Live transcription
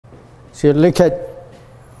So you look at,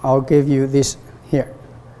 I'll give you this here.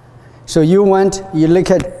 So you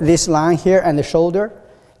look at this line here and the shoulder,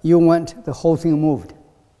 you want the whole thing moved.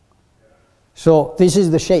 So this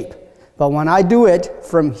is the shape. But when I do it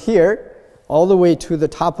from here all the way to the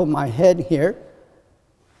top of my head here,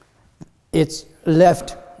 it's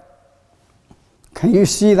left. Can you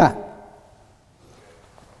see that?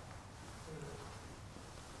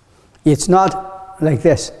 It's not like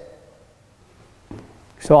this.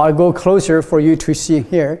 So I'll go closer for you to see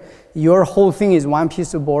here. Your whole thing is one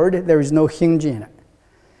piece of board. There is no hinge in it.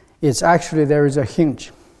 It's actually, there is a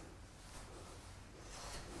hinge.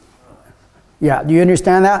 Yeah, do you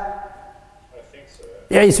understand that? I think so.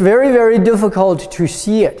 Yeah, it's very, very difficult to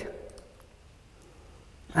see it.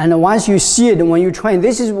 And once you see it, when you train,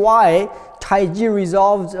 this is why Tai Chi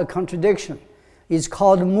resolves a contradiction. It's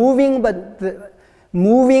called moving but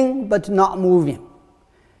not moving.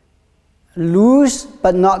 Loose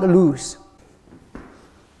but not loose.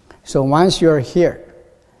 So once you're here,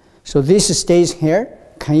 so this stays here.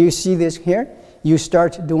 Can you see this here? You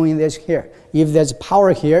start doing this here. If there's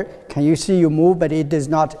power here, can you see you move, but it does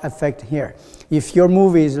not affect here. If your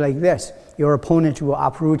move is like this, your opponent will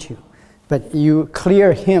uproot you. But you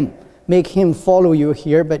clear him, make him follow you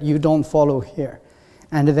here, but you don't follow here.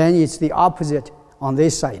 And then it's the opposite on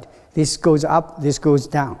this side. This goes up, this goes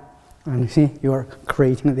down. And see, you're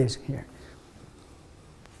creating this here.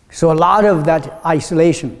 So a lot of that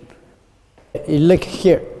isolation. You look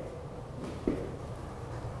here.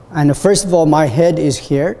 And first of all, my head is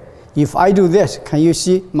here. If I do this, can you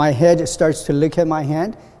see my head starts to look at my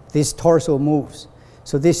hand? This torso moves.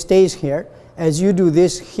 So this stays here. As you do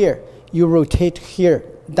this here, you rotate here,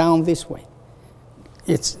 down this way.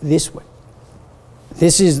 It's this way.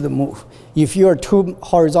 This is the move. If you are too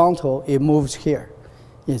horizontal, it moves here.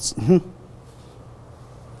 It's,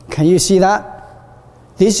 Can you see that?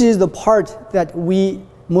 This is the part that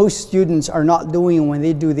most students are not doing when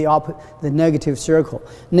they do the negative circle.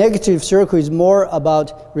 Negative circle is more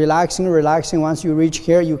about relaxing. Once you reach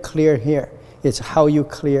here, you clear here. It's how you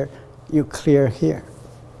clear here.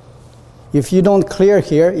 If you don't clear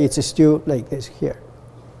here, it's still like this here.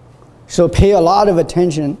 So pay a lot of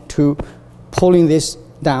attention to pulling this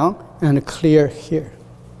down and clear here.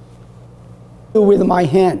 With my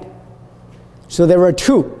hand. So there are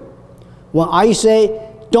two. When I say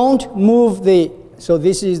don't move so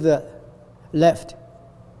this is the left,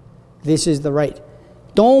 this is the right.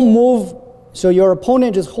 Don't move, so your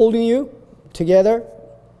opponent is holding you together,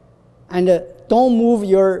 and don't move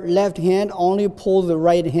your left hand, only pull the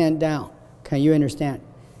right hand down. Can you understand?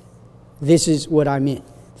 This is what I mean.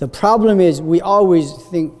 The problem is we always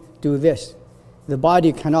do this. The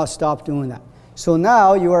body cannot stop doing that. So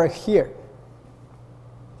now you are here.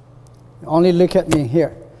 Only look at me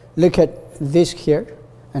here. Look at this here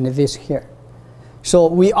and this here. So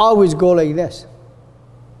we always go like this.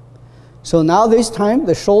 So now this time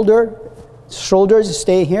the shoulders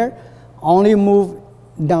stay here, only move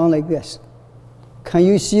down like this. Can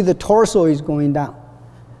you see the torso is going down?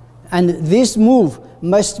 And this move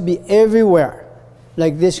must be everywhere.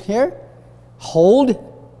 Like this here, hold,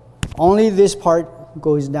 only this part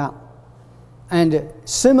goes down. And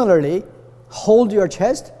similarly, hold your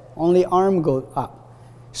chest, only arm goes up.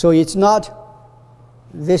 So it's not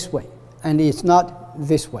this way, and it's not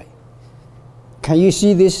this way. Can you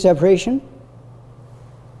see this separation?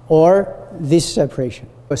 Or this separation?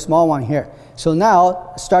 A small one here. So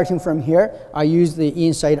now, starting from here, I use the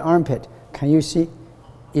inside armpit. Can you see?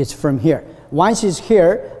 It's from here. Once it's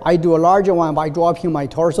here, I do a larger one by dropping my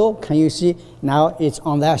torso. Can you see? Now it's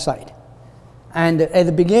on that side. And at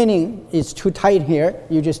the beginning, it's too tight here.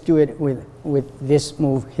 You just do it with this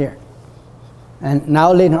move here. And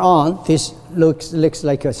now later on, this looks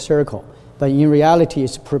like a circle. But in reality,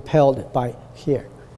 it's propelled by here.